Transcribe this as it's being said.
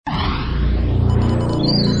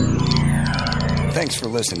Thanks for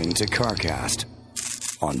listening to CarCast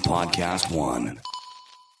on Podcast One.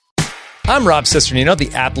 I'm Rob Cisternino,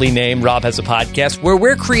 the aptly named Rob Has a Podcast, where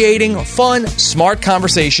we're creating fun, smart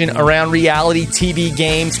conversation around reality TV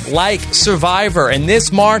games like Survivor. And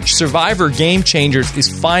this March, Survivor Game Changers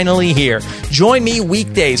is finally here. Join me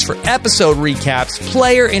weekdays for episode recaps,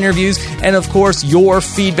 player interviews, and of course, your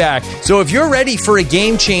feedback. So if you're ready for a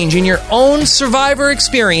game change in your own Survivor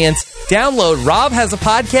experience, download Rob Has a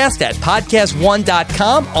Podcast at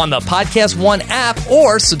podcastone.com on the Podcast One app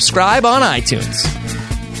or subscribe on iTunes.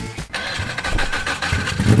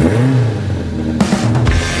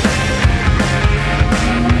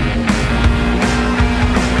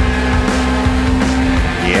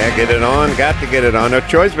 Yeah, get it on. Got to get it on. No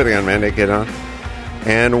choice but the on, man. To get on.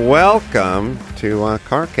 And welcome to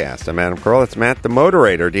CarCast. I'm Adam Carolla. It's Matt, the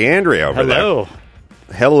moderator. D'Andria over there. Hello.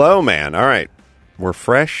 Hello, man. All right. We're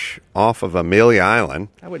fresh off of Amelia Island.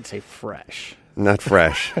 I wouldn't say fresh. Not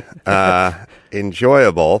fresh.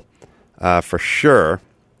 Enjoyable, for sure.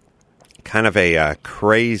 Kind of a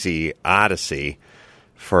crazy odyssey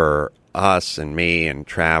for us and me and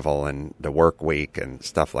travel and the work week and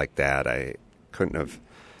stuff like that. I couldn't have,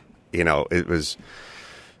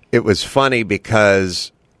 it was funny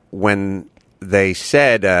because when they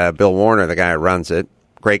said Bill Warner, the guy who runs it,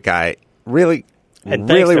 great guy, really. And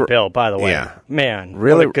thanks to Bill, by the way. Yeah. Man,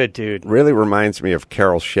 really, what a good dude. Really reminds me of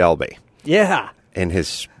Carroll Shelby. Yeah. In his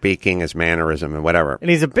speaking, his mannerism, and whatever.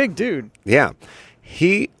 And he's a big dude. Yeah.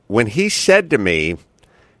 When he said to me,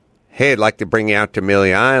 hey, I'd like to bring you out to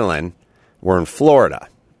Amelia Island, we're in Florida,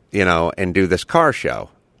 and do this car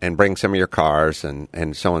show and bring some of your cars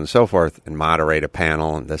and so on and so forth and moderate a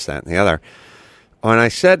panel and this, that, and the other. When I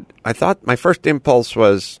thought my first impulse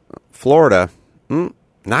was Florida,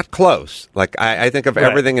 not close. Like, I think of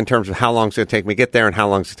everything in terms of how long it's going to take me to get there and how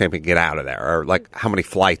long it's going to take me to get out of there, or like how many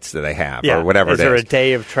flights do they have, or whatever it is. Is there a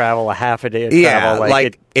day of travel, a half a day of travel? Yeah,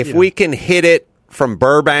 if we can hit it from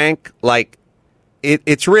Burbank,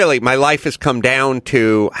 it's really, my life has come down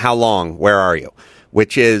to how long, where are you?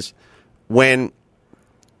 Which is when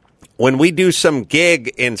we do some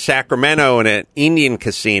gig in Sacramento in an Indian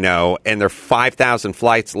casino and there are 5,000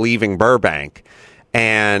 flights leaving Burbank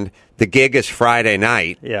and the gig is Friday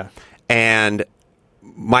night. Yeah. And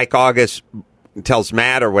Mike August tells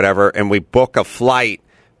Matt or whatever, and we book a flight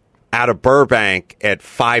out of Burbank at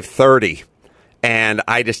 5:30. And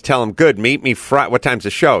I just tell him, good, meet me what time's the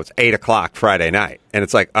show? It's 8 o'clock Friday night. And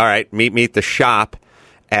it's like, all right, meet me at the shop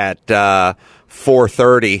at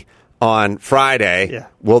 4:30 on Friday. Yeah.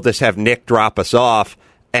 We'll just have Nick drop us off,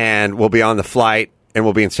 and we'll be on the flight. And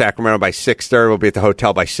we'll be in Sacramento by 6:30. We'll be at the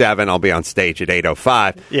hotel by 7. I'll be on stage at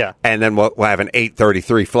 8:05. Yeah. And then we'll have an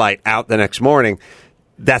 8:33 flight out the next morning.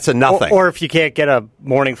 That's a nothing. Or if you can't get a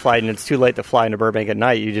morning flight and it's too late to fly into Burbank at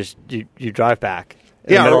night, you drive back.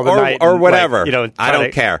 Yeah, or whatever. I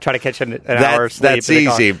don't care. Try to catch an hour of sleep. That's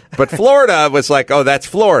easy. But Florida was like, oh, that's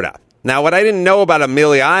Florida. Now, what I didn't know about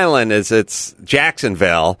Amelia Island is it's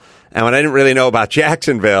Jacksonville. And what I didn't really know about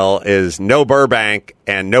Jacksonville is no Burbank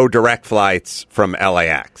and no direct flights from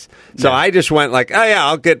LAX. So I just went like, oh,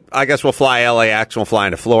 yeah, I guess we'll fly LAX and we'll fly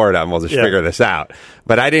into Florida and we'll just figure this out.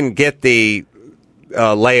 But I didn't get the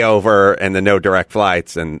layover and the no direct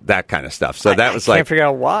flights and that kind of stuff. So that was I can't figure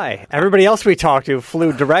out why. Everybody else we talked to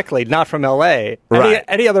flew directly, not from LA. Right.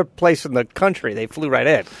 Any other place in the country, they flew right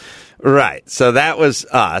in. Right. So that was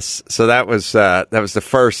us. So that was the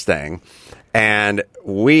first thing. And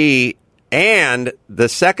the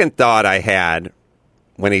second thought I had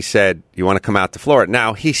when he said, you want to come out to Florida?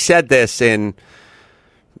 Now, he said this in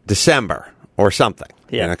December or something.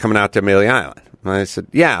 Yeah. Coming out to Amelia Island. And I said,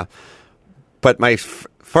 yeah. But my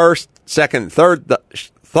first, second, third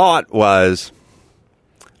thought was,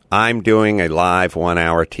 I'm doing a live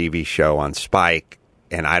 1-hour TV show on Spike,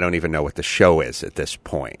 and I don't even know what the show is at this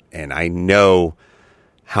point. And I know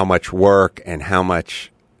how much work and how many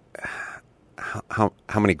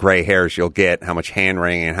gray hairs you'll get, how much hand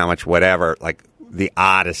wringing and how much whatever, like the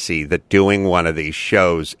odyssey that doing one of these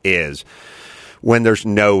shows is when there's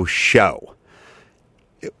no show.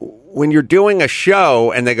 When you're doing a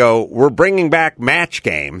show and they go, we're bringing back Match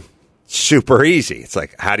Game, super easy. It's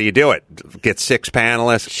like, how do you do it? Get 6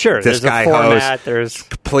 panelists. Sure, this there's guy a format. hosts, There's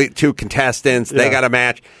complete 2 contestants. Yeah. They got a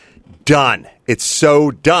match. Done. It's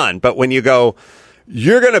so done. But when you go,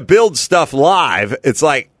 you're going to build stuff live, it's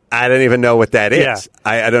like, I don't even know what that is.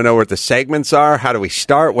 Yeah. I don't know what the segments are. How do we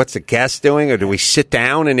start? What's the guest doing? Or do we sit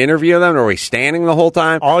down and interview them? Or are we standing the whole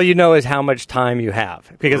time? All you know is how much time you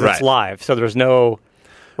have because it's live. So there's no,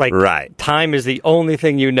 time is the only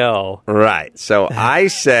thing you know. Right. So I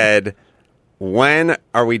said, when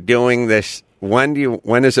are we doing this? When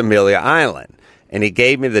is Amelia Island? And he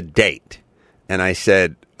gave me the date. And I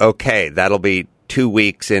said, okay, that'll be 2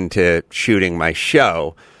 weeks into shooting my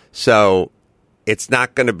show. So it's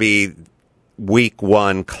not going to be week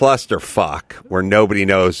one clusterfuck where nobody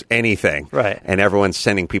knows anything. Right. And everyone's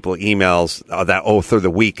sending people emails through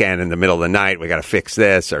the weekend in the middle of the night, we got to fix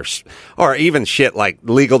this, or even shit like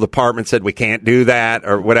legal department said we can't do that,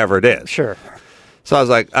 or whatever it is. Sure. So I was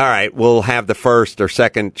like, all right, we'll have the first or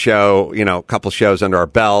second show, a couple shows under our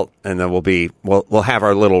belt, and then we'll have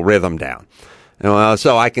our little rhythm down.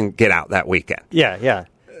 So I can get out that weekend. Yeah.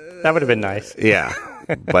 That would have been nice. Yeah.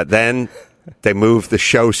 But then they moved the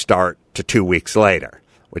show start to 2 weeks later,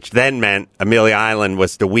 which then meant Amelia Island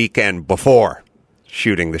was the weekend before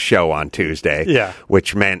shooting the show on Tuesday. Yeah.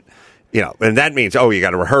 Which meant, and that means, you got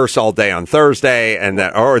to rehearse all day on Thursday,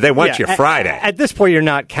 or they want you Friday. At this point, you're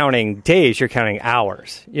not counting days, you're counting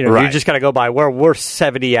hours. Right. You just got to go by, we're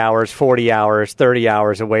 70 hours, 40 hours, 30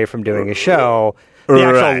 hours away from doing a show. The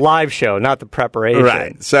actual live show, not the preparation.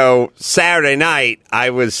 Right. So Saturday night, I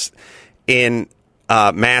was in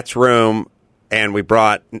Matt's room, and we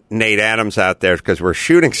brought Nate Adams out there because we're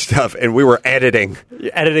shooting stuff, and we were editing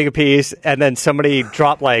a piece, and then somebody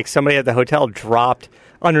at the hotel dropped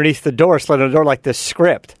underneath the door, slid on the door like this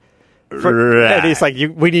script. Right. And he's like,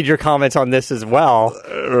 we need your comments on this as well.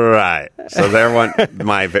 Right. So there went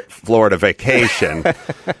my Florida vacation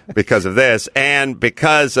because of this, and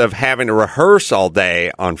because of having to rehearse all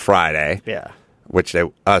day on Friday. Yeah.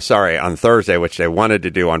 On Thursday, which they wanted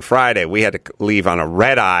to do on Friday. We had to leave on a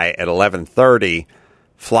red eye at 11:30,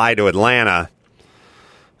 fly to Atlanta.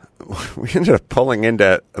 We ended up pulling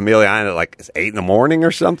into Amelia Island at like 8 in the morning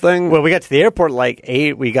or something. Well, we got to the airport at like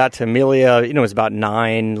 8. We got to Amelia, it was about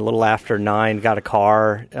 9, a little after 9. Got a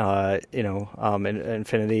car,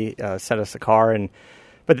 Infinity sent us a car,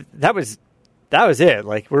 but that was it.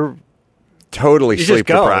 Like we're totally sleep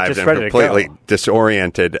deprived and ready completely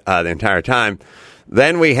disoriented the entire time.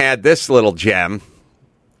 Then we had this little gem,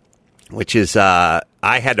 which is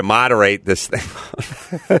I had to moderate this thing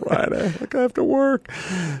on Friday. Like I have to work.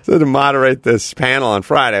 So to moderate this panel on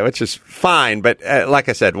Friday, which is fine. But like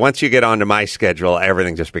I said, once you get onto my schedule,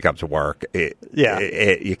 everything just becomes work.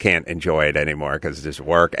 You can't enjoy it anymore because it's just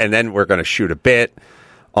work. And then we're going to shoot a bit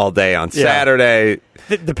all day on Saturday.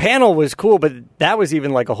 The panel was cool, but that was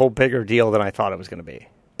even like a whole bigger deal than I thought it was going to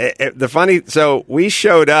be. So we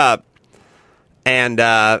showed up, and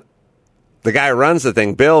the guy who runs the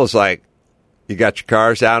thing, Bill's like, you got your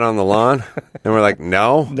cars out on the lawn? And we're like,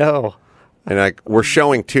 no. And like, we're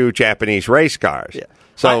showing 2 Japanese race cars. Yeah.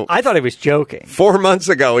 So I thought he was joking. 4 months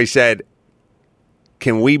ago, he said,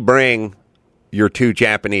 can we bring your 2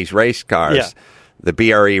 Japanese race cars, the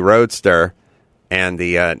BRE Roadster and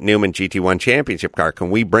the Newman GT1 Championship car? Can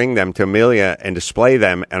we bring them to Amelia and display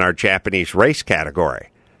them in our Japanese race category?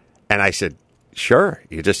 And I said, sure.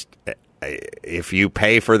 If you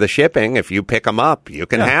pay for the shipping, if you pick them up, you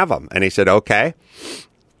can have them. And he said, okay.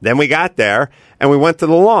 Then we got there, and we went to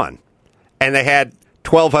the lawn. And they had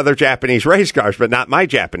 12 other Japanese race cars, but not my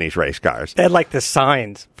Japanese race cars. They had like the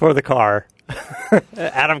signs for the car.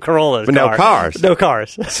 Adam Carolla's but car. No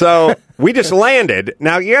cars. So we just landed.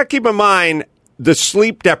 Now, you got to keep in mind, the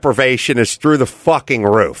sleep deprivation is through the fucking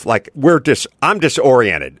roof. Like, I'm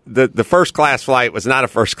disoriented. The first class flight was not a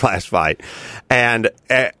first class flight. And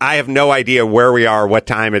I have no idea where we are, what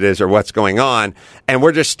time it is, or what's going on. And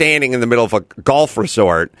we're just standing in the middle of a golf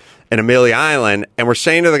resort in Amelia Island. And we're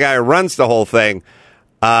saying to the guy who runs the whole thing,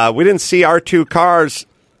 we didn't see our 2 cars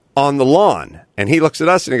on the lawn. And he looks at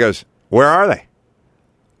us and he goes, where are they?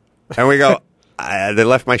 And we go, they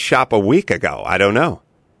left my shop a week ago. I don't know.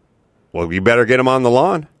 Well, you better get them on the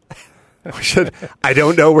lawn. We said, I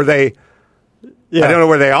don't know where they. I don't know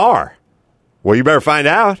where they are. Well, you better find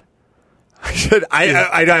out. I said,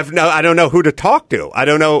 I don't know who to talk to. I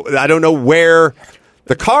don't know where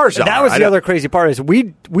the cars are. That was the other crazy part is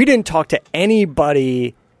we didn't talk to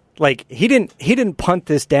anybody. Like he didn't punt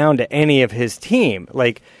this down to any of his team.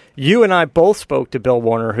 Like you and I both spoke to Bill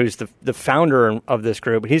Warner, who's the founder of this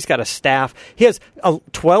group. He's got a staff. He has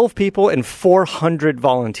 12 people and 400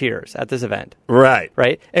 volunteers at this event.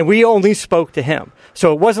 Right. And we only spoke to him.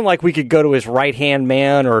 So it wasn't like we could go to his right-hand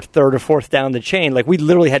man or third or fourth down the chain. Like we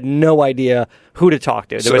literally had no idea who to talk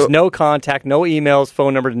to. There was no contact, no emails,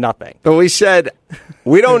 phone numbers, nothing. But we said,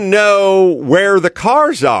 we don't know where the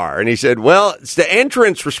cars are. And he said, well, it's the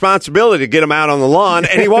entrance responsibility to get them out on the lawn.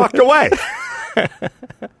 And he walked away.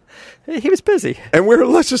 He was busy. And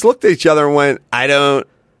let's just looked at each other and went,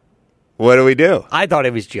 what do we do? I thought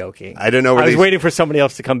he was joking. I didn't know. I was waiting for somebody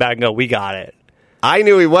else to come back and go, we got it. I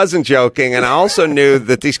knew he wasn't joking, and I also knew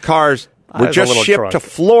that these cars were just shipped to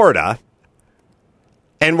Florida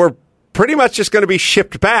and were pretty much just going to be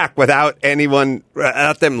shipped back without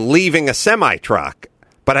them leaving a semi-truck.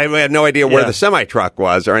 But I had no idea where the semi-truck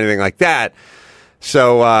was or anything like that.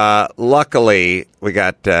 So luckily, we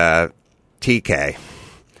got TK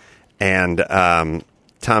and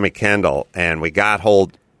Tommy Kendall, and we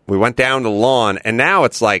went down the lawn, and now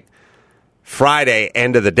it's like Friday,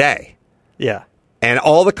 end of the day. Yeah. And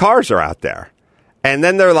all the cars are out there. And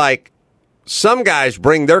then they're like, some guys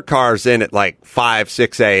bring their cars in at like 5,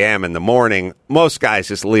 6 a.m. in the morning. Most guys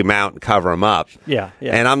just leave them out and cover them up. Yeah.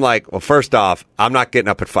 And I'm like, well, first off, I'm not getting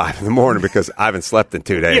up at 5 in the morning because I haven't slept in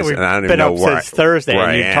 2 days. We've and I don't been even know up where since Thursday, where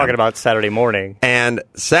and I you're am. talking about Saturday morning. And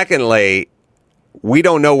secondly, we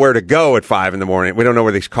don't know where to go at 5 in the morning. We don't know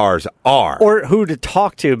where these cars are. Or who to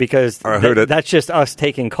talk to, because that's just us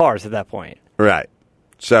taking cars at that point. Right.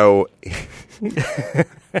 So,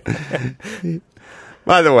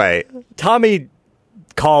 by the way, Tommy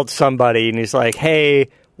called somebody, and he's like, hey,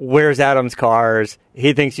 where's Adam's cars?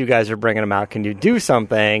 He thinks you guys are bringing them out. Can you do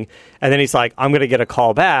something? And then he's like, I'm going to get a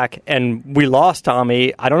call back. And we lost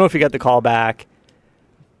Tommy. I don't know if he got the call back.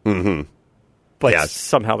 Mm-hmm. But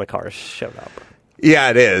somehow the cars showed up.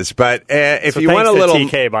 Yeah, it is. But if you want a little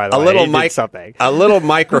TK, by the way, something. A little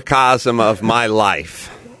microcosm of my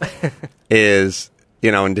life is,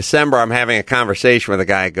 in December, I'm having a conversation with a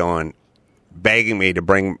guy begging me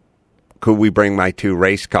to could we bring my 2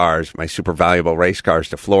 race cars, my super valuable race cars,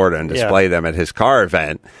 to Florida and display them at his car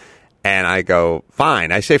event? And I go,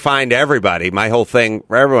 fine. I say fine to everybody. My whole thing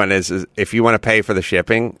for everyone is if you want to pay for the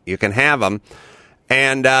shipping, you can have them.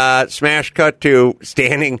 And smash cut to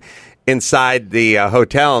standing inside the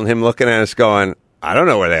hotel and him looking at us going, I don't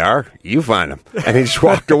know where they are. You find them. And he just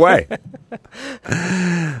walked away.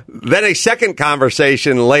 Then a second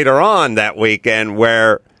conversation later on that weekend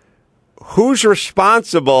where who's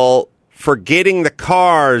responsible for getting the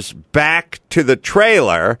cars back to the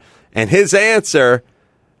trailer? And his answer,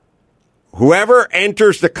 whoever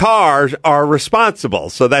enters the cars are responsible.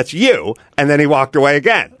 So that's you. And then he walked away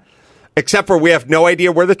again. Except for we have no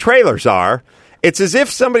idea where the trailers are. It's as if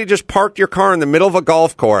somebody just parked your car in the middle of a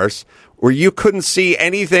golf course where you couldn't see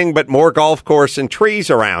anything but more golf course and trees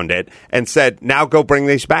around it and said, now go bring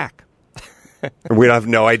these back. We have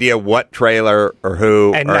no idea what trailer or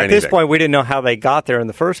who and or at anything. this point, we didn't know how they got there in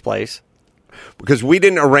the first place. Because we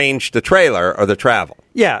didn't arrange the trailer or the travel.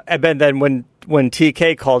 Yeah, and then when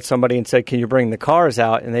TK called somebody and said, can you bring the cars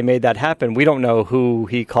out, and they made that happen, we don't know who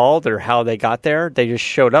he called or how they got there. They just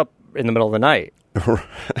showed up in the middle of the night.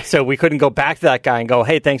 So we couldn't go back to that guy and go,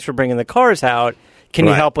 hey, thanks for bringing the cars out. Can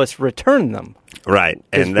you help us return them? Right.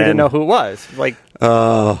 Because we didn't know who it was. Like,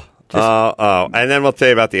 And then we'll tell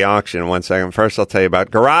you about the auction in 1 second. First, I'll tell you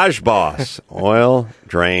about Garage Boss oil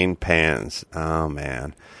drain pans. Oh,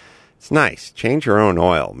 man. It's nice. Change your own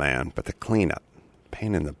oil, man. But the cleanup,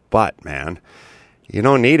 pain in the butt, man. You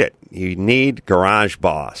don't need it. You need Garage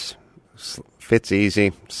Boss. Fits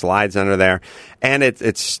easy, slides under there, and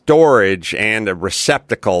it's storage and a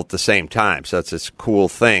receptacle at the same time. So it's this cool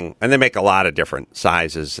thing, and they make a lot of different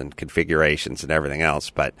sizes and configurations and everything else.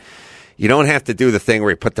 But you don't have to do the thing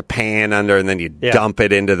where you put the pan under and then you dump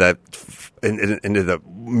it into the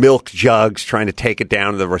milk jugs, trying to take it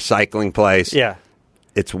down to the recycling place. Yeah,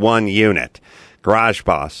 it's one unit. Garage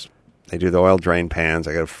Boss. They do the oil drain pans.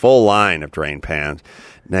 I got a full line of drain pans.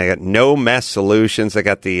 They got no mess solutions. They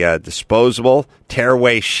got the disposable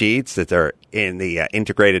tearaway sheets that are in the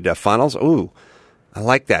integrated funnels. Ooh, I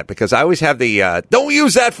like that because I always have the don't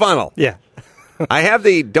use that funnel. Yeah. I have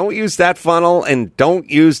the don't use that funnel and don't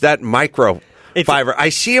use that microfiber. I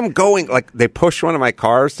see them going, like they push one of my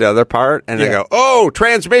cars, the other part, and they go, oh,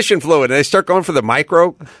 transmission fluid. And they start going for the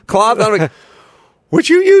micro cloth. I'm like, would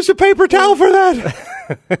you use a paper towel for that?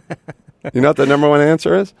 You know what the number one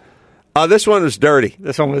answer is? This one was dirty.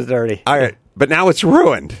 This one was dirty. All right, but now it's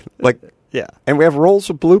ruined. And we have rolls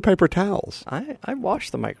of blue paper towels. I wash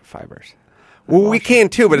the microfibers. Well, we can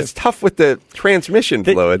too, but it's tough with the transmission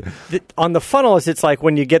fluid. On the funnels, it's like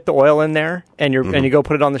when you get the oil in there and you go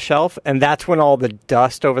put it on the shelf, and that's when all the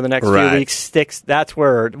dust over the next few weeks sticks. That's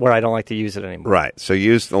where I don't like to use it anymore. Right. So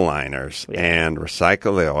use the liners and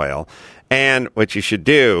recycle the oil. And what you should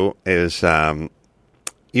do is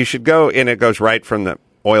you should go, and it goes right from the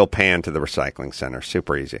oil pan to the recycling center.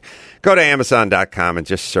 Super easy. Go to Amazon.com and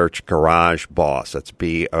just search Garage Boss. That's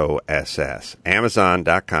BOSS.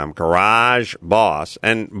 Amazon.com, Garage Boss,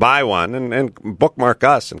 and buy one and bookmark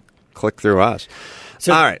us and click through us.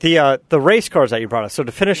 So all right. The race cars that you brought us. So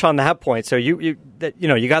to finish on that point, so you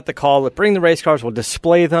got the call. Bring the race cars. We'll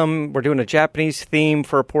display them. We're doing a Japanese theme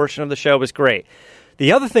for a portion of the show. It was great.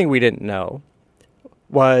 The other thing we didn't know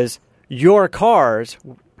was your cars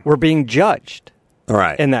were being judged.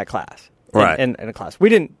 Right. in that class. Right. In a class. We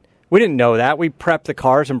didn't know that. We prepped the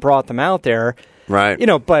cars and brought them out there. Right.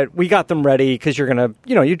 But we got them ready because you're going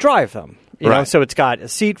to, you drive them. So it's got a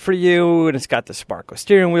seat for you, and it's got the Sparco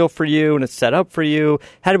steering wheel for you, and it's set up for you.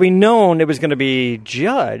 Had we known it was going to be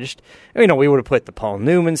judged, we would have put the Paul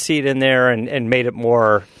Newman seat in there and made it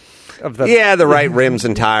more of the the right rims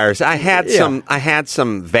and tires. I had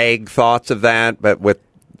some vague thoughts of that, but with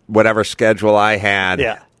whatever schedule I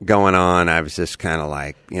had going on, I was just kind of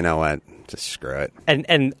like, you know what? Just screw it.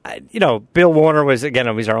 And Bill Warner was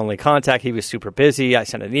our only contact. He was super busy. I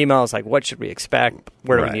sent an email. I was like, what should we expect?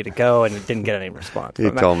 Where do we need to go? And it didn't get any response. He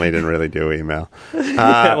told me he didn't really do email.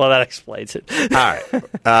 Well, that explains it. All right.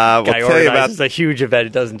 Guy organizes a huge event.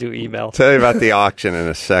 It doesn't do email. Tell you about the auction in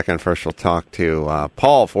a second. First, we'll talk to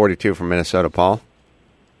Paul, 42 from Minnesota. Paul?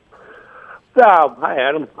 Hi,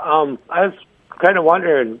 Adam. I was kind of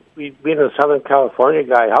wondering, being a Southern California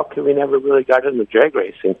guy, how come we never really got into drag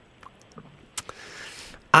racing?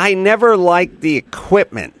 I never liked the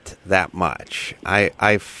equipment that much.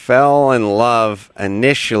 I fell in love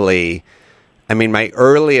initially. I mean, my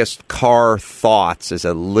earliest car thoughts as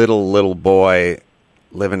a little boy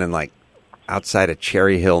living in outside of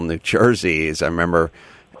Cherry Hill, New Jersey, is I remember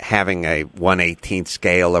having a 1/18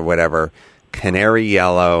 scale or whatever, canary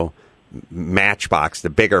yellow Matchbox, the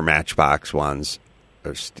bigger Matchbox ones,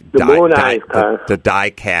 the die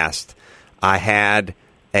cast. I had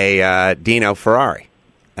a Dino Ferrari.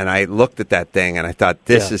 And I looked at that thing and I thought,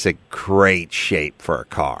 this is a great shape for a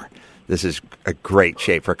car. This is a great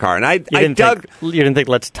shape for a car. And you didn't think,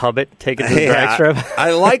 let's tub it, take it to the drag strip?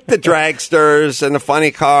 I like the dragsters and the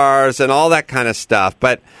funny cars and all that kind of stuff.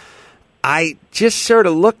 But I just sort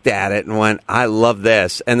of looked at it and went, I love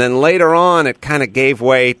this. And then later on, it kind of gave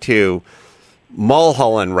way to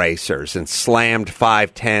Mulholland racers and slammed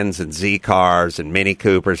 510s and Z cars and Mini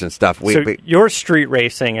Coopers and stuff. Your street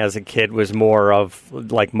racing as a kid was more of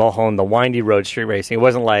like Mulholland, the windy road street racing. It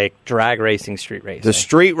wasn't like drag racing street racing. The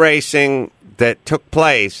street racing that took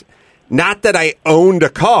place, not that I owned a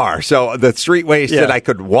car, so the street race that I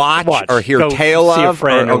could watch or hear tale of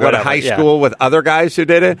or go to high school with other guys who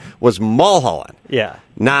did it was Mulholland. Yeah.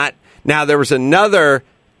 Now there was another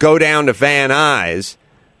go down to Van Nuys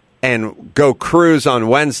and go cruise on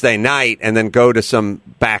Wednesday night and then go to some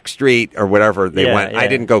back street or whatever they went. I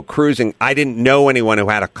didn't go cruising. I didn't know anyone who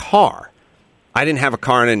had a car. I didn't have a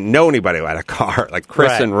car and didn't know anybody who had a car. Like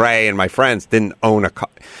Chris and Ray and my friends didn't own a car.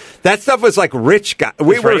 That stuff was like rich guys.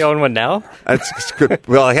 Does Ray own one now?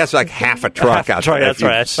 Well, he has like half a truck out there if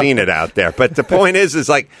you've seen it out there. But the point is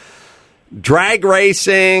like drag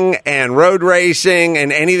racing and road racing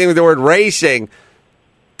and anything with the word racing,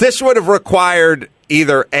 this would have required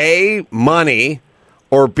either A, money,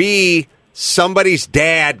 or B, somebody's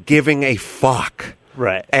dad giving a fuck.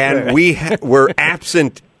 Right. And we were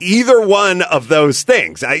absent either one of those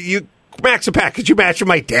things. Maxapack, could you imagine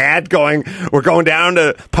my dad we're going down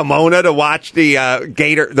to Pomona to watch the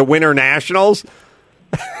Winter Nationals?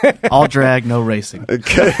 All drag, no racing.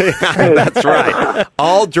 That's right.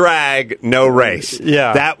 All drag, no race.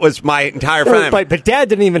 Yeah. That was my entire family. But Dad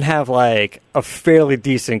didn't even have, like, a fairly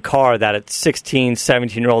decent car that a 16,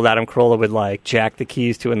 17-year-old Adam Carolla would, like, jack the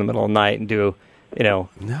keys to in the middle of the night and do, No,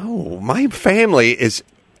 my family is...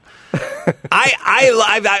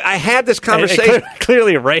 I had this conversation.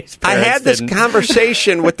 Clearly, race. I had this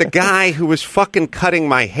conversation with the guy who was fucking cutting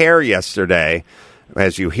my hair yesterday.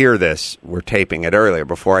 As you hear this, we're taping it earlier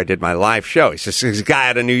before I did my live show. He's a guy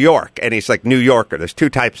out of New York, and he's like New Yorker. There's two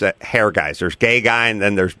types of hair guys. There's gay guy, and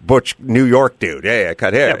then there's butch New York dude. Yeah, I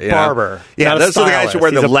cut hair. Barber. Yeah, those are the guys who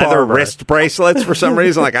wear the leather wrist bracelets for some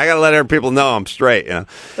reason. Like, I got to let people know I'm straight,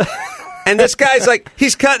 And this guy's like,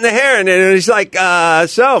 he's cutting the hair, and he's like,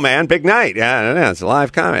 so, man, big night. Yeah, it's a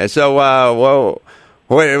live comedy. So,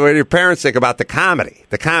 what do your parents think about the comedy?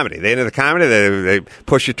 The end of the comedy? They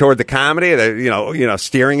push you toward the comedy? They,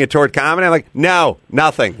 steering you toward comedy? I'm like, no,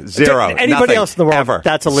 nothing, zero. Anybody else in the world? Ever,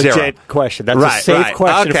 that's a legit question. That's a safe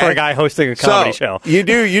question for a guy hosting a comedy show. You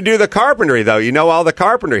do the carpentry though. You know all the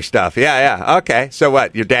carpentry stuff. Yeah. Okay. So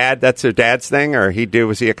what? Your dad? That's your dad's thing, or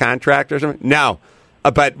was he a contractor or something? No.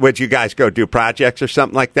 But would you guys go do projects or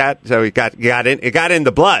something like that? So it got in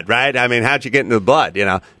the blood, right? I mean, how'd you get into the blood?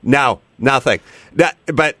 No, nothing.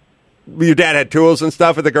 But your dad had tools and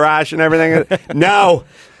stuff at the garage and everything? No,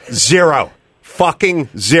 zero. Fucking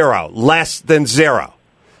zero. Less than zero.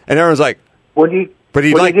 And everyone's like, but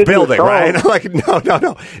he liked building, right? I'm like,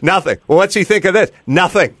 no, nothing. Well, what's he think of this?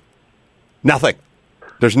 Nothing.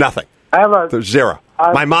 There's nothing. There's zero.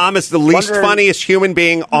 My mom is the least funniest human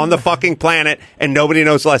being on the fucking planet, and nobody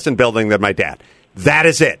knows less in building than my dad. That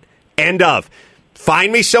is it. End of.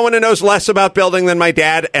 Find me someone who knows less about building than my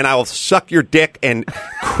dad, and I will suck your dick and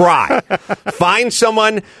cry. Find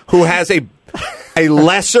someone who has a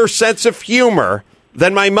lesser sense of humor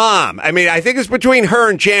than my mom. I mean, I think it's between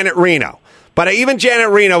her and Janet Reno. But even Janet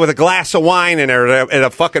Reno with a glass of wine in her at a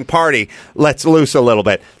fucking party lets loose a little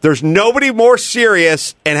bit. There's nobody more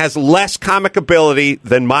serious and has less comic ability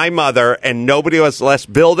than my mother, and nobody who has less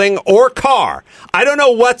building or car. I don't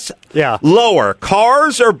know what's lower,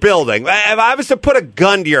 cars or building. If I was to put a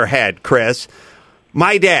gun to your head, Chris,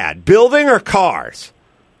 my dad, building or cars?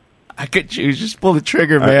 I could choose. Just pull the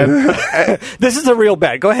trigger, man. This is a real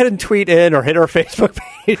bet. Go ahead and tweet in or hit our Facebook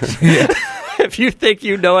page. If you think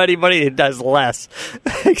you know anybody that does less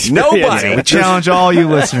experience. Nobody. We challenge all you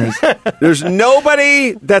listeners. There's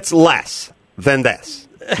nobody that's less than this.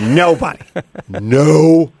 Nobody.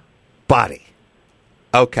 Nobody.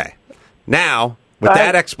 Okay. Now, with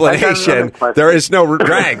that explanation, there is no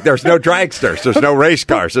drag. There's no dragsters. There's no race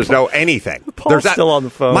cars. There's no anything. Paul's still on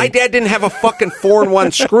the phone. My dad didn't have a fucking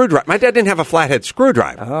 4-in-1 screwdriver. My dad didn't have a flathead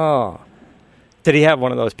screwdriver. Oh. Did he have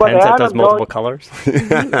one of those pens that does multiple colors?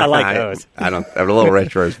 I like those. I don't have a little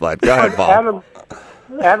rich rose blood. Go ahead, Paul.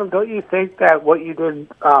 Adam, don't you think that what you did,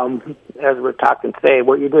 as we're talking today,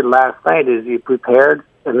 what you did last night is you prepared,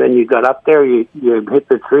 and then you got up there, you hit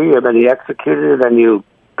the tree, and then you executed it, and you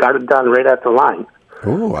got it done right at the line.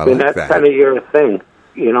 Ooh, I mean, like that's that. kind of your thing,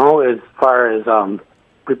 as far as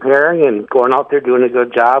preparing and going out there, doing a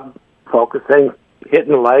good job, focusing,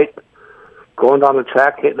 hitting the light, going down the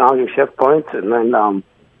track, hitting all your shift points, and then,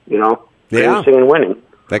 finishing and winning.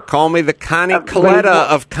 They call me the Connie Coletta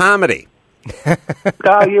of comedy.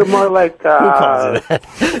 You're more like,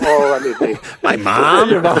 let me think. My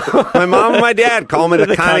mom and my dad call me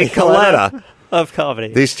the Connie Coletta of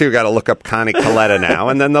comedy. These two got to look up Connie Coletta now,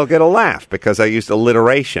 and then they'll get a laugh because I used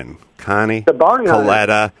alliteration. Connie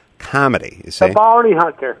Coletta comedy. You see? The bounty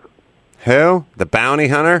hunter. Who? The bounty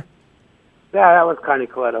hunter? Yeah, that was Connie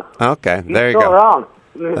Coletta. Okay, there you go. go. Around.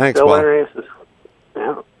 Thanks, still Paul. races.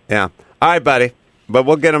 Yeah. All right, buddy. But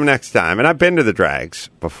we'll get them next time. And I've been to the drags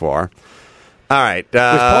before. All right.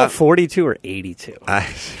 Was Paul 42 or 82? I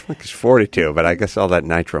think it's 42, but I guess all that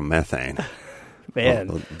nitromethane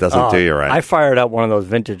doesn't do you right. I fired up one of those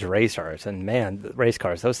vintage race cars, and man, race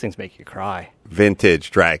cars, those things make you cry.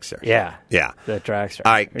 Vintage dragster. Yeah. Yeah. The dragster.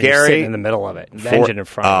 All right, You're Gary. sitting in the middle of it, the engine in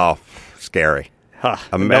front. Oh, scary. No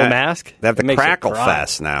mask? They have the Crackle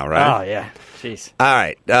Fest now, right? Oh, yeah. Jeez. All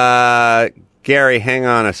right. Gary, hang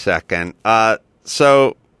on a second.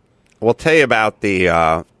 So we'll tell you about the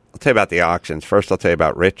auctions. First, I'll tell you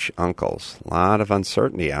about rich uncles. A lot of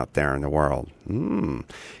uncertainty out there in the world. You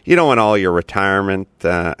don't want all your retirement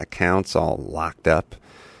accounts all locked up,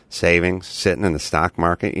 savings, sitting in the stock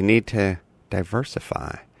market. You need to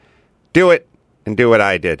diversify. Do it, and do what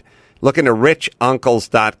I did. Look into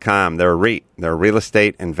richuncles.com. They're a REIT. They're a real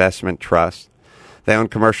estate investment trust. They own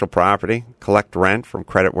commercial property, collect rent from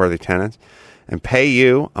creditworthy tenants, and pay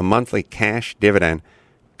you a monthly cash dividend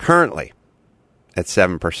currently at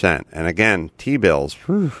 7%. And again, T-bills,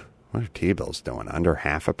 what are T-bills doing? Under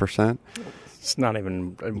 0.5%? It's not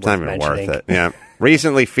even worth it. Yeah.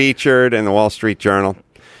 Recently featured in the Wall Street Journal.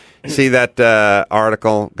 See that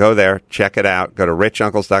article? Go there, check it out. Go to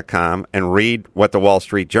richuncles.com and read what the Wall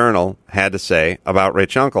Street Journal had to say about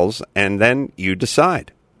rich uncles, and then you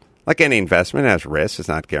decide. Like any investment, it has risks. It's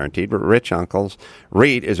not guaranteed, but Rich Uncles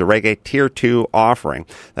REIT is a Reg A Tier 2 offering.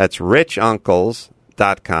 That's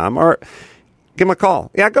richuncles.com, or give them a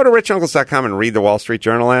call. Yeah, go to richuncles.com and read the Wall Street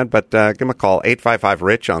Journal ad, but give them a call,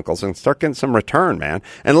 855-RICH-UNCLES, and start getting some return, man.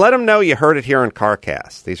 And let them know you heard it here on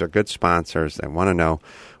CarCast. These are good sponsors. They want to know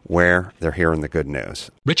where they're hearing the good news.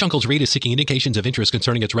 Rich Uncles REIT is seeking indications of interest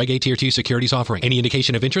concerning its Reg A Tier 2 securities offering. Any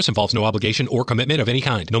indication of interest involves no obligation or commitment of any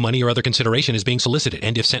kind. No money or other consideration is being solicited,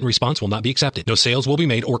 and if sent in response will not be accepted. No sales will be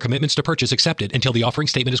made or commitments to purchase accepted until the offering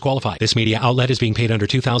statement is qualified. This media outlet is being paid under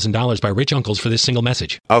 $2,000 by Rich Uncles for this single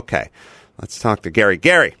message. Okay, let's talk to Gary.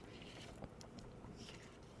 Gary.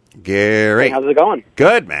 Hey, how's it going?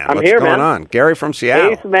 Good, man. I'm What's here, going man. on? Gary from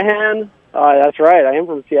Seattle. Ace, man. That's right. I am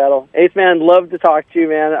from Seattle. Ace, man, love to talk to you,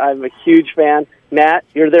 man. I'm a huge fan. Matt,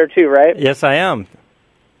 you're there too, right? Yes, I am.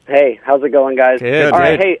 Hey, how's it going, guys? Good. All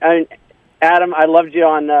right, hey, Adam, I loved you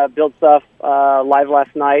on Build Stuff live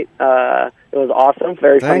last night. It was awesome.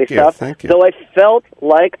 Very funny stuff. Thank you. So I felt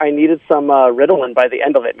like I needed some Ritalin by the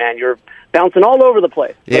end of it, man. You're bouncing all over the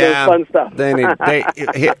place. Yeah, it was fun stuff.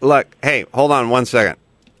 Look, hey, hold on one second.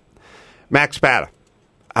 Max Spada,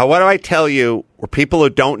 what do I tell you, where people who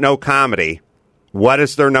don't know comedy, what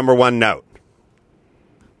is their number one note?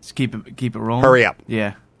 Just keep it rolling. Hurry up.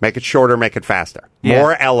 Yeah. Make it shorter, make it faster. Yeah.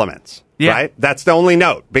 More elements, right? That's the only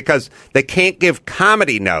note, because they can't give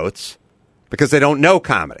comedy notes because they don't know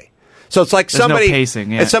comedy. So it's like There's somebody, no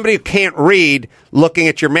pacing, it's somebody who can't read looking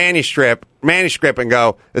at your manuscript and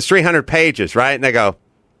go, it's 300 pages, right? And they go,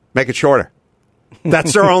 make it shorter.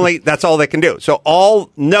 That's all they can do. So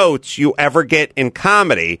all notes you ever get in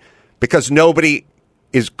comedy, because nobody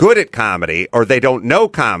is good at comedy or they don't know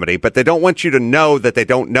comedy, but they don't want you to know that they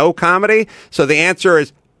don't know comedy. So the answer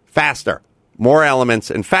is faster, more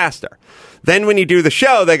elements and faster. Then when you do the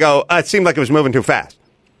show, they go, it seemed like it was moving too fast.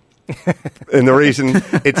 And the reason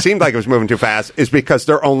it seemed like it was moving too fast is because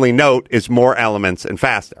their only note is more elements and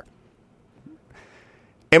faster.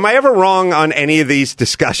 Am I ever wrong on any of these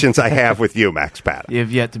discussions I have with you, Max Pata? You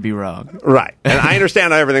have yet to be wrong. Right. And I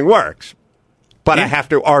understand how everything works, but I have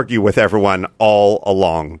to argue with everyone all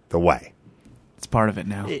along the way. It's part of it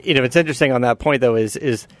now. It's interesting on that point, though,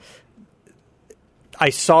 is I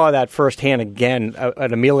saw that firsthand again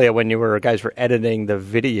at Amelia when you guys were editing the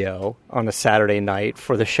video on a Saturday night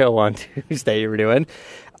for the show on Tuesday you were doing.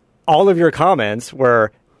 All of your comments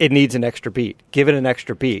were, it needs an extra beat. Give it an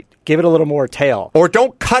extra beat. Give it a little more tail. Or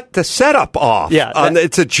don't cut the setup off. Yeah,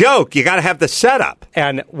 it's a joke. You got to have the setup.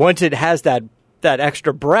 And once it has that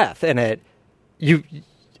extra breath in it,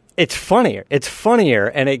 it's funnier. It's funnier,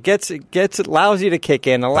 and it allows you to kick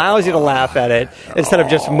in, allows you to laugh at it instead of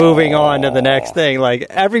just moving on to the next thing.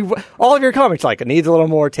 Like all of your comments, like, it needs a little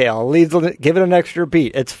more tail. Give it an extra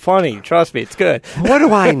beat. It's funny. Trust me, it's good. What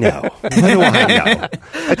do I know?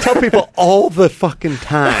 I tell people all the fucking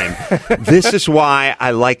time, this is why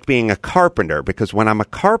I like being a carpenter, because when I'm a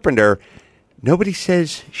carpenter, nobody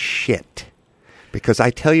says shit. Because I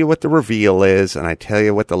tell you what the reveal is, and I tell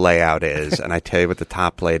you what the layout is, and I tell you what the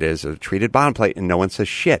top plate is, or the treated bottom plate, and no one says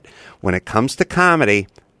shit. When it comes to comedy,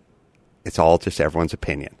 it's all just everyone's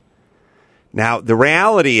opinion. Now, the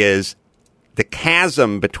reality is the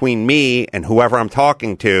chasm between me and whoever I'm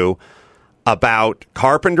talking to about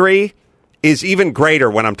carpentry is even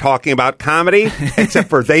greater when I'm talking about comedy, except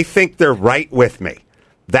for they think they're right with me.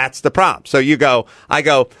 That's the problem. So I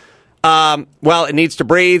go, well, it needs to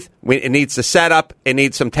breathe. It needs to set up. It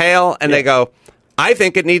needs some tail. And they go, I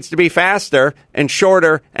think it needs to be faster and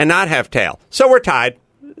shorter and not have tail. So we're tied.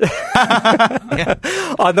 On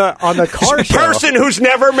the car show. Person who's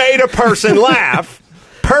never made a person laugh.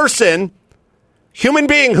 Human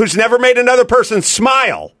being who's never made another person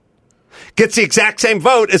smile gets the exact same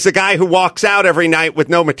vote as the guy who walks out every night with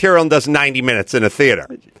no material and does 90 minutes in a theater.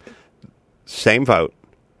 Same vote.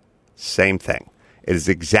 Same thing. It is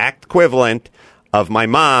the exact equivalent of my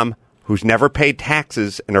mom, who's never paid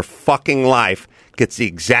taxes in her fucking life, gets the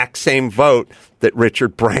exact same vote that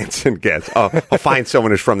Richard Branson gets. Oh, I'll find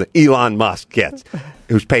someone who's from the Elon Musk gets,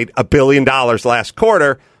 who's paid $1 billion last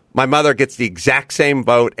quarter. My mother gets the exact same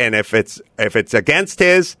vote, and if it's against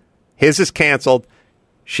his is canceled.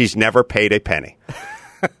 She's never paid a penny.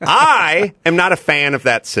 I am not a fan of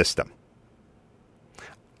that system,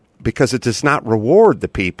 because it does not reward the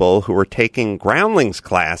people who are taking groundlings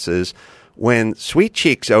classes when Sweet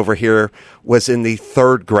Cheeks over here was in the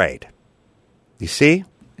 3rd grade. You see?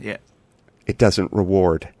 Yeah. It doesn't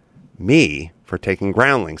reward me for taking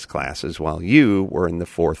groundlings classes while you were in the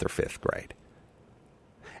 4th or 5th grade.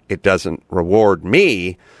 It doesn't reward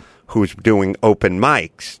me, who's doing open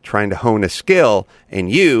mics, trying to hone a skill, and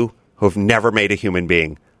you, who have never made a human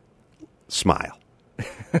being smile.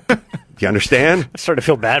 You understand? I started to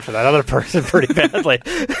feel bad for that other person pretty badly.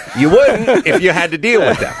 You wouldn't if you had to deal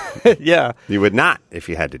with them. Yeah. You would not if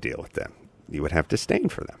you had to deal with them. You would have disdain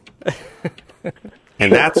for them.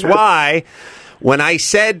 And that's why when I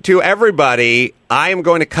said to everybody, I am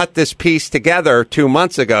going to cut this piece together 2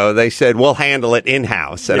 months ago, they said, we'll handle it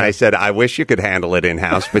in-house. And I said, I wish you could handle it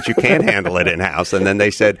in-house, but you can't handle it in-house. And then they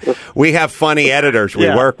said, we have funny editors we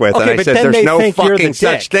work with. Okay, and I said, there's no fucking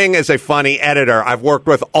such thing as a funny editor. I've worked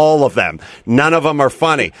with all of them. None of them are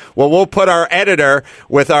funny. Well, we'll put our editor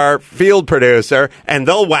with our field producer, and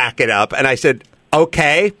they'll whack it up. And I said,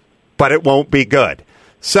 okay, but it won't be good.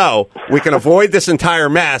 So we can avoid this entire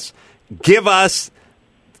mess. Give us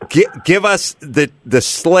the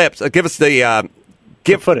slips. Give us the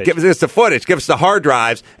footage. Give us the footage. Give us the hard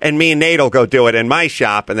drives, and me and Nate will go do it in my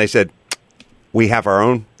shop. And they said, we have our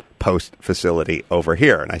own post facility over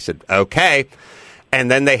here. And I said, okay.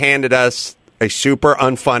 And then they handed us a super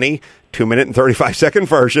unfunny 2-minute and 35-second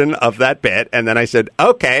version of that bit. And then I said,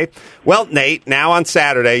 okay, well, Nate, now on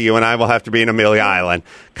Saturday, you and I will have to be in Amelia Island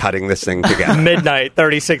cutting this thing together. Midnight,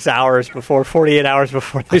 48 hours before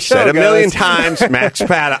the show. Said a million times, Max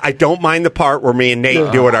Pata, I don't mind the part where me and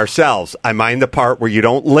Nate do it ourselves. I mind the part where you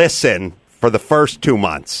don't listen for the first 2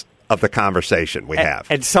 months of the conversation we have.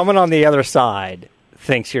 And someone on the other side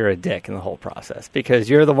thinks you're a dick in the whole process because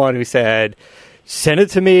you're the one who said, send it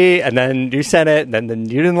to me, and then you sent it, and then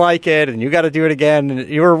you didn't like it, and you got to do it again. And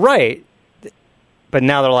you were right. But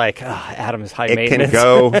now they're like, Adam is high maintenance. It can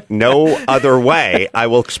go no other way. I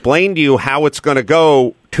will explain to you how it's going to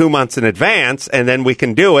go 2 months in advance, and then we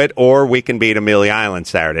can do it, or we can be at Amelia Island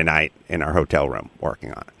Saturday night in our hotel room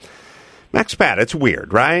working on it. Max Pat, it's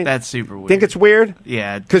weird, right? That's super weird. Think it's weird?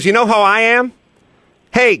 Yeah. Because you know how I am?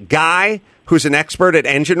 Hey, guy who's an expert at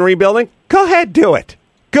engine rebuilding, go ahead, do it.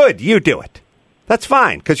 Good, you do it. That's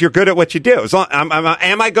fine, because you're good at what you do.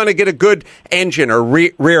 Am I going to get a good engine or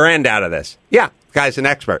rear end out of this? Yeah. Guy's an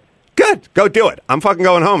expert. Good. Go do it. I'm fucking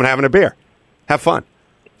going home and having a beer. Have fun.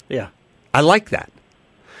 Yeah. I like that.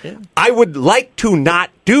 Yeah. I would like to not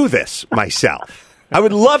do this myself. I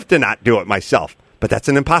would love to not do it myself, but that's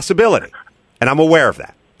an impossibility. And I'm aware of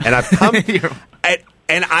that. And I've come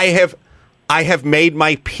and I have made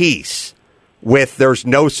my peace with there's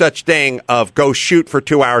no such thing of go shoot for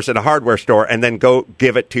 2 hours at a hardware store and then go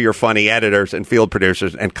give it to your funny editors and field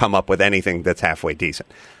producers and come up with anything that's halfway decent.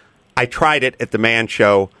 I tried it at the Man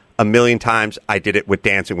Show a million times. I did it with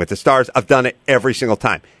Dancing with the Stars. I've done it every single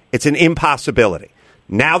time. It's an impossibility.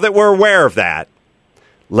 Now that we're aware of that,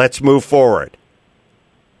 let's move forward.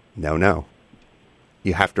 No.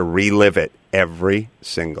 You have to relive it every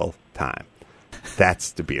single time.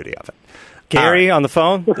 That's the beauty of it. Gary on the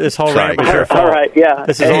phone? This whole rant was your fault. All right, yeah.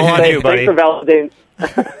 This is all on you, buddy. Thanks for validating.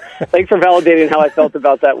 Thanks for validating how I felt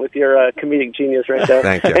about that with your comedic genius right there.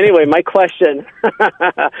 Thank you. Anyway, my question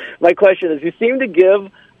is: you seem to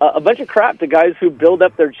give a bunch of crap to guys who build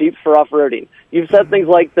up their Jeeps for off-roading. You've said things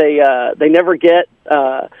like they never get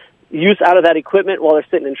use out of that equipment while they're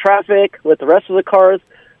sitting in traffic with the rest of the cars.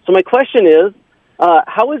 So my question is,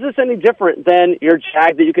 how is this any different than your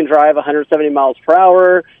Jag that you can drive 170 miles per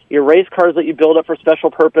hour, your race cars that you build up for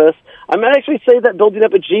special purpose? I might actually say that building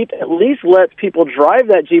up a Jeep at least lets people drive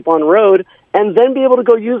that Jeep on road and then be able to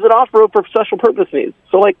go use it off-road for special purpose needs.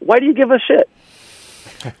 So, why do you give a shit?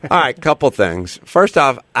 All right, couple things. First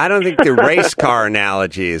off, I don't think the race car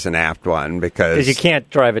analogy is an apt one because you can't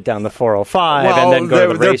drive it down the 405 and then go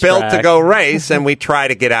to the they're racetrack. built to go race, and we try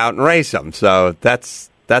to get out and race them. So that's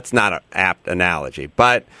not an apt analogy.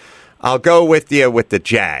 But I'll go with you with the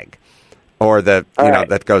Jag, or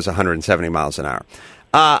that goes 170 miles an hour.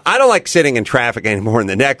 I don't like sitting in traffic any more than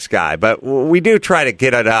the next guy, but we do try to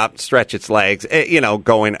get it up, stretch its legs,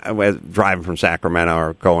 driving from Sacramento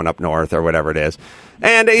or going up north or whatever it is.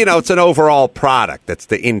 And, it's an overall product. It's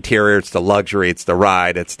the interior, it's the luxury, it's the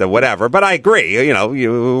ride, it's the whatever. But I agree,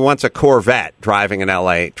 you want a Corvette driving in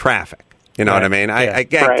L.A. traffic. You know what I mean?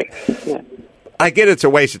 Yeah. I get it's a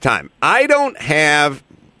waste of time. I don't have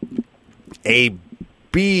a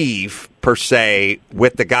beef per se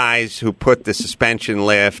with the guys who put the suspension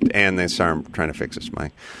lift and this. Sorry, I'm trying to fix this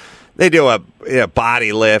mic. They do a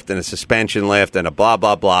body lift and a suspension lift and a blah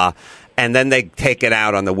blah blah, and then they take it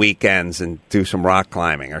out on the weekends and do some rock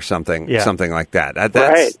climbing or something like that.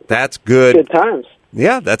 That's good. Good times.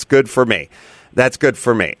 Yeah, that's good for me.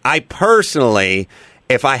 I personally,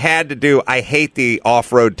 if I had to do, I hate the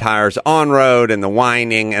off-road tires on road and the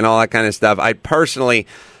winding and all that kind of stuff. I'd personally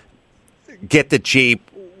get the Jeep,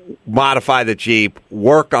 modify the Jeep,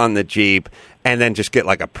 work on the Jeep, and then just get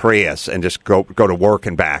like a Prius and just go to work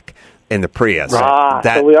and back in the Prius.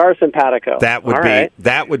 So we are simpatico.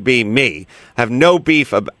 That would be me. I have no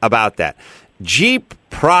beef about that. Jeep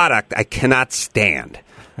product I cannot stand.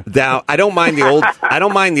 Now, I don't mind the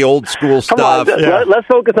old school stuff. Let's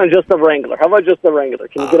focus on just the Wrangler. How about just the Wrangler?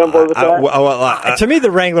 Can you get on board with that? To me, the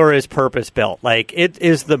Wrangler is purpose-built. It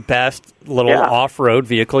is the best little off-road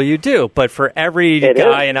vehicle you do. But for every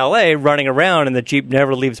guy in L.A. running around and the Jeep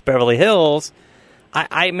never leaves Beverly Hills,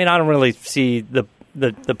 I mean, I don't really see the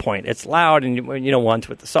point. It's loud, and once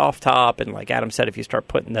with the soft top, and like Adam said, if you start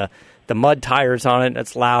putting the mud tires on it,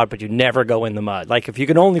 it's loud, but you never go in the mud. Like, if you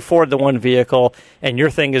can only afford the one vehicle and your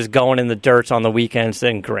thing is going in the dirts on the weekends,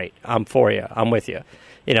 then great. I'm for you. I'm with you.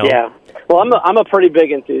 Yeah. Well, I'm a pretty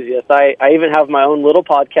big enthusiast. I even have my own little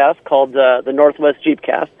podcast called the Northwest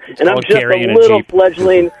Jeepcast, and I'm just a little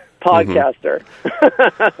fledgling podcaster.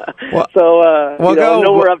 I'm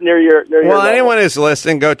nowhere up near your level. Anyone who's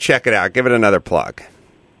listening, go check it out. Give it another plug.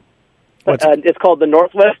 It's called the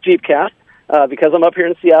Northwest Jeepcast. Because I'm up here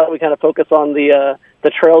in Seattle, we kind of focus on the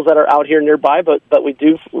trails that are out here nearby, but we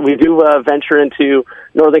do venture into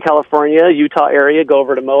Northern California, Utah area, go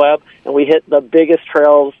over to Moab, and we hit the biggest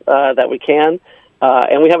trails that we can,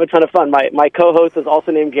 and we have a ton of fun. My co-host is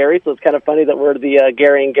also named Gary, so it's kind of funny that we're the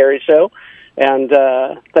Gary and Gary show. And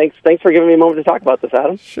thanks for giving me a moment to talk about this,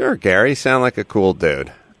 Adam. Sure, Gary. Sound like a cool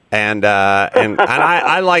dude. And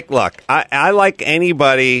I like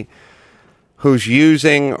anybody who's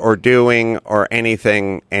using or doing or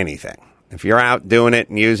anything. If you're out doing it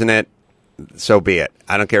and using it, so be it.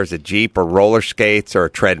 I don't care if it's a Jeep or roller skates or a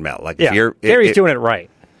treadmill. Like if you're Gary's doing it right.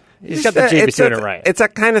 He's got the Jeep. He's doing it right. It's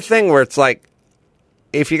that kind of thing where it's like,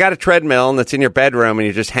 if you got a treadmill and it's in your bedroom and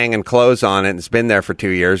you're just hanging clothes on it and it's been there for 2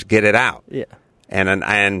 years, get it out. Yeah.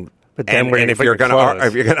 But if you're going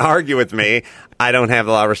to argue with me, I don't have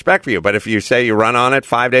a lot of respect for you. But if you say you run on it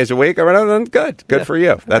 5 days a week or whatever, then good for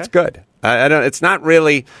you. That's good. I don't. It's not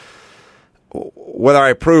really whether I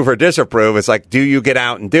approve or disapprove. It's like, do you get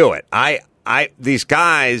out and do it? These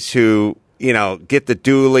guys who get the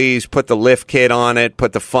dualies, put the lift kit on it,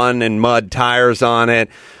 put the fun and mud tires on it,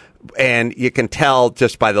 and you can tell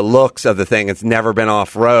just by the looks of the thing, it's never been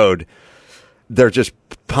off road. They're just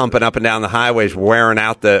pumping up and down the highways, wearing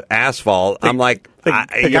out the asphalt. I'm like,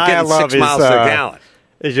 you're getting 6 miles to a gallon.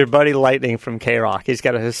 Is your buddy Lightning from K-Rock. He's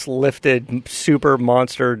got this lifted super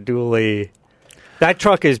monster dually. That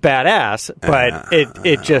truck is badass, but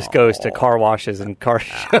it just goes to car washes and car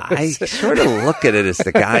shows. I sort of look at it as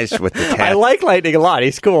the guys with the I like Lightning a lot.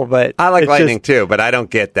 He's cool, but I like Lightning too, but I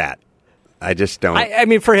don't get that. I just don't. I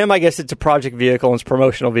mean, for him, I guess it's a project vehicle and it's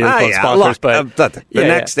promotional vehicle and sponsors. But the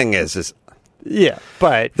next thing is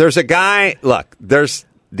but there's a guy. Look, there's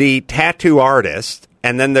the tattoo artist,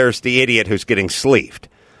 and then there's the idiot who's getting sleeved.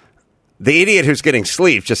 The idiot who's getting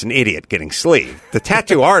sleeved, just an idiot getting sleeved. The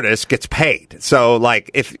tattoo artist gets paid. So,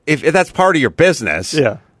 like, if that's part of your business,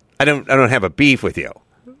 I don't have a beef with you.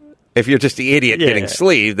 If you're just the idiot getting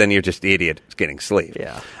sleeved, then you're just the idiot getting sleeved.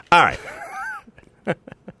 Yeah. All right.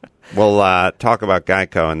 We'll talk about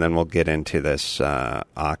Geico, and then we'll get into this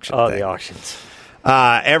auction thing. The auctions.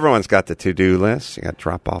 Everyone's got the to-do list. You got to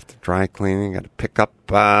drop off the dry cleaning. You got to pick up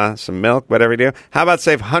some milk, whatever you do. How about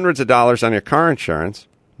save hundreds of dollars on your car insurance?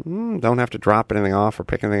 Don't have to drop anything off or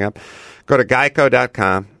pick anything up. Go to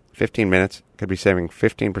geico.com. 15 minutes. Could be saving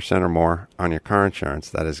 15% or more on your car insurance.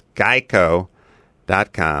 That is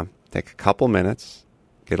geico.com. Take a couple minutes.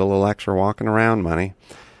 Get a little extra walking around money.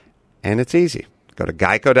 And it's easy. Go to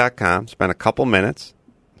geico.com. Spend a couple minutes.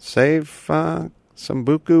 Save some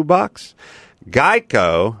buku bucks.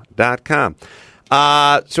 Geico.com.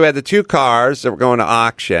 So we had the two cars that were going to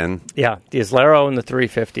auction. Yeah, the Islero and the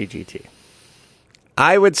 350 GT.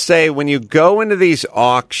 I would say when you go into these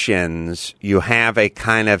auctions, you have a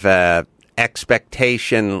kind of a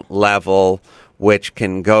expectation level which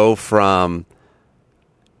can go from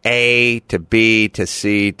A to B to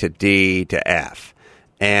C to D to F.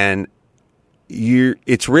 And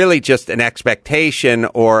it's really just an expectation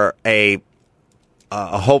or a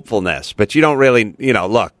hopefulness, but you don't really,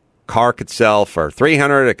 look, car could sell for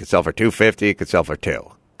 $300, it could sell for $250, it could sell for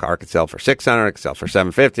 $200. Car could sell for $600, it could sell for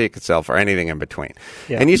 $750, it could sell for anything in between.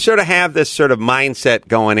 Yeah. And you sort of have this sort of mindset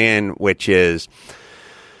going in, which is,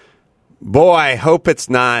 boy, I hope it's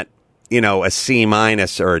not, a C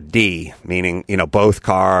minus or a D, meaning, both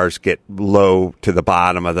cars get low to the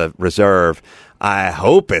bottom of the reserve. I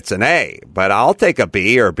hope it's an A, but I'll take a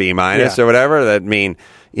B or B minus or whatever. That mean,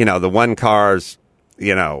 the one car's,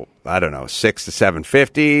 I don't know, 6 to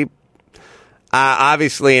 750.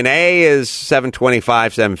 Obviously, an A is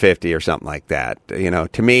 725, 750 or something like that.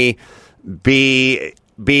 To me, B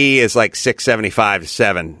is like 675 to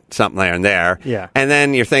 7, something there and there. Yeah. And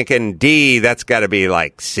then you're thinking D, that's got to be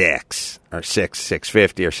like 6 or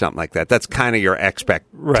 650 or something like that. That's kind of your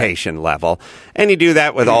expectation level. And you do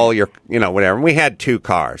that with all your, whatever. And we had two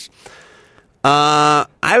cars. I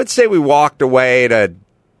would say we walked away to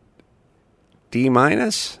D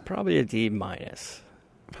minus. Probably a D minus.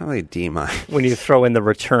 Probably a D minus. When you throw in the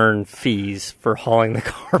return fees for hauling the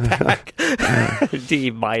car back. D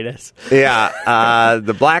minus. Yeah.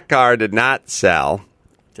 The black car did not sell.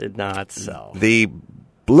 Did not sell. The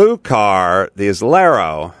blue car, the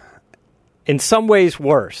Islero. In some ways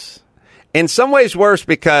worse. In some ways worse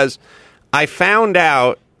because I found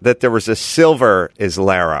out that there was a silver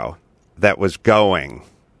Islero that was going.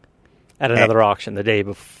 At another auction the day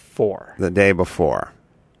before. The day before.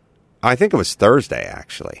 I think it was Thursday,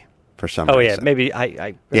 actually, for some reason. Oh, yeah. Maybe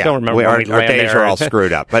I don't remember. Our days are all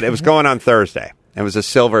screwed up. But it was going on Thursday. It was a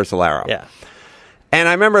silver Islero. Yeah. And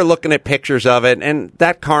I remember looking at pictures of it, and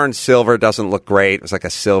that car in silver doesn't look great. It was like a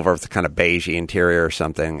silver with a kind of beigey interior or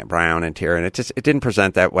something, a brown interior, and it didn't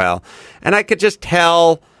present that well. And I could just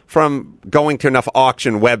tell from going to enough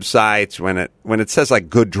auction websites when it says like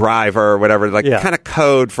good driver or whatever, kind of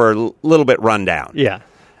code for a little bit rundown. Yeah.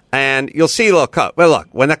 And you'll see a little cut. Well, look,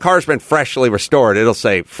 when the car's been freshly restored, it'll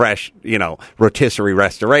say fresh, rotisserie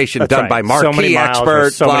restoration That's done right. by marquee so many miles or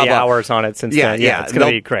experts. so blah, many blah. hours on it since then. Yeah, it's going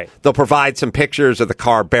to be great. They'll provide some pictures of the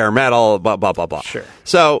car, bare metal, blah, blah, blah, blah. Sure.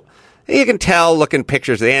 So you can tell, looking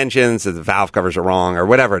pictures of the engines, that the valve covers are wrong or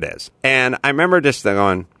whatever it is. And I remember just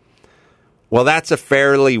going, well, that's a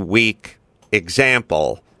fairly weak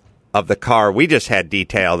example of the car we just had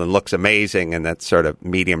detailed and looks amazing, and that's sort of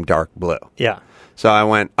medium dark blue. Yeah. So I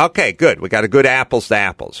went, okay, good. We got a good apples to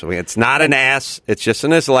apples. It's not an S. It's just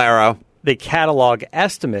an Islero. The catalog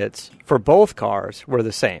estimates for both cars were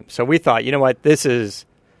the same. So we thought, you know what, this is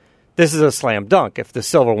a slam dunk. If the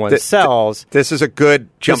silver one sells, this is a good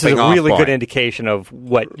jumping off This is a really point. good indication of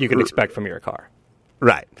what you can expect from your car.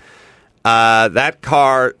 Right. That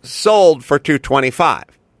car sold for $225,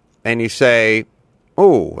 and you say,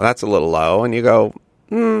 "Oh, that's a little low," and you go,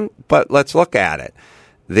 "But let's look at it."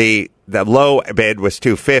 The low bid was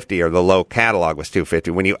 $250, or the low catalog was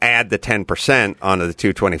 $250. When you add the 10% onto the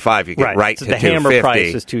 $225, you get right so to the $250. hammer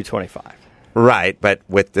price is $225. Right, but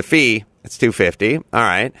with the fee, it's $250. All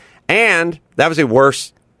right, and that was a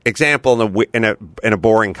worse example in a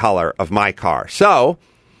boring color of my car. So,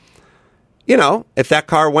 if that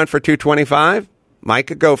car went for $225, mine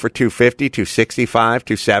could go for $250, $265,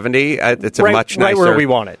 $270. It's a much nicer, right where we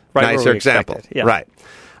want it. Nicer example. Yeah. Right.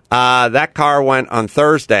 That car went on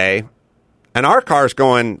Thursday, and our car's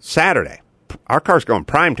going Saturday. Our car's going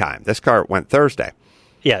prime time. This car went Thursday.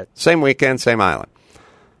 Yeah. Same weekend, same island.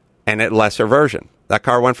 And at lesser version. That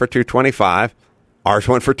car went for $225. Ours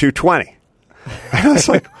went for $220. And I was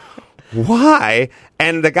like, why?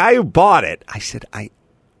 And the guy who bought it, I said, I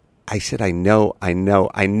know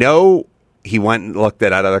he went and looked at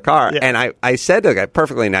that other car. Yeah. And I said to the guy,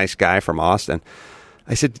 perfectly nice guy from Austin,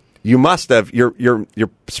 I said, you must have, you're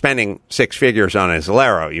spending six figures on a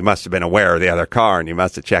Islero. You must have been aware of the other car, and you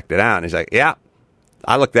must have checked it out. And he's like, yeah,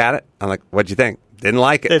 I looked at it. I'm like, what'd you think? Didn't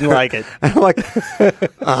like it. Didn't like it. I'm like,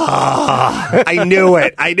 I knew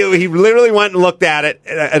it. I knew. He literally went and looked at it,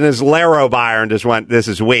 and his Islero buyer, and just went, this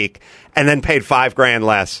is weak, and then paid $5,000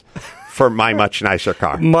 less for my much nicer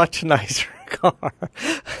car. Much nicer car.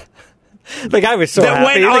 The guy was so that happy.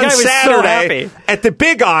 went The guy on was Saturday so happy. at the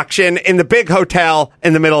big auction in the big hotel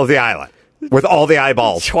in the middle of the island with all the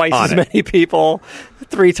eyeballs. Twice on as it. many people,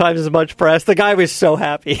 3 times as much press. The guy was so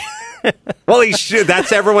happy. Well, he should.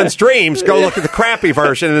 That's everyone's dreams. Go look at the crappy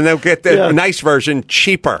version, and they'll get the nice version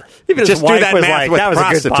cheaper. Even Just his wife do that was math like, with that was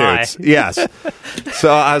a good buy. prostitutes. Yes. So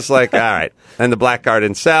I was like, all right. And the black car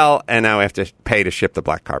didn't sell, and now we have to pay to ship the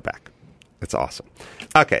black car back. It's awesome.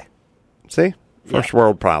 Okay. See? First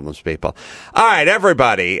world problems, people. All right,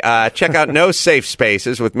 everybody. Check out No Safe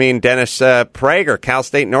Spaces with me and Dennis Prager, Cal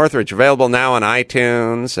State Northridge. Available now on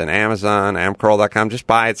iTunes and Amazon, amcarolla.com. Just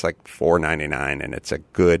buy it. It's like $4.99, and it's a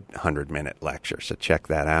good 100-minute lecture. So check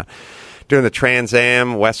that out. Doing the Trans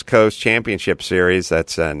Am West Coast Championship Series.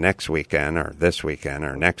 That's next weekend, or this weekend,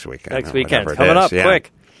 or next weekend. Next or weekend. whatever it Coming is. up Yeah.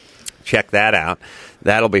 quick. Check that out.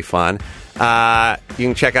 That'll be fun. You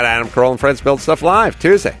can check out Adam Carolla and Friends Build Stuff Live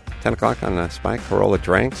Tuesday, 10 o'clock on Spike. Carolla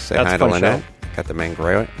Drinks. Say That's hi a to fun Lynette. show. Got the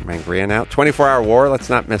Mangria now. 24-hour war. Let's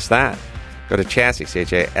not miss that. Go to Chassis,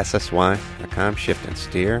 CHASSY.com. Shift and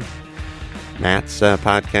Steer. Matt's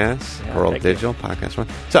podcast. Yeah, Carolla thank Digital Podcast 1.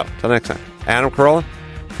 So, till next time. Adam Carolla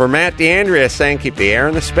for Matt D'Andria saying keep the air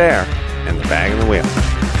in the spare and the bag in the wheel.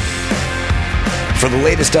 For the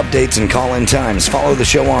latest updates and call-in times, follow the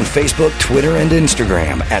show on Facebook, Twitter, and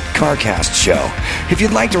Instagram at CarCast Show. If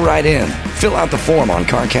you'd like to write in, fill out the form on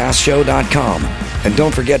CarCastShow.com. And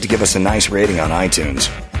don't forget to give us a nice rating on iTunes.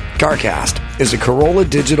 CarCast is a Carolla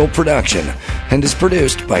Digital production and is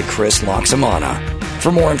produced by Chris Laxamana.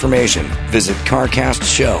 For more information, visit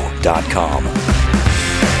CarCastShow.com.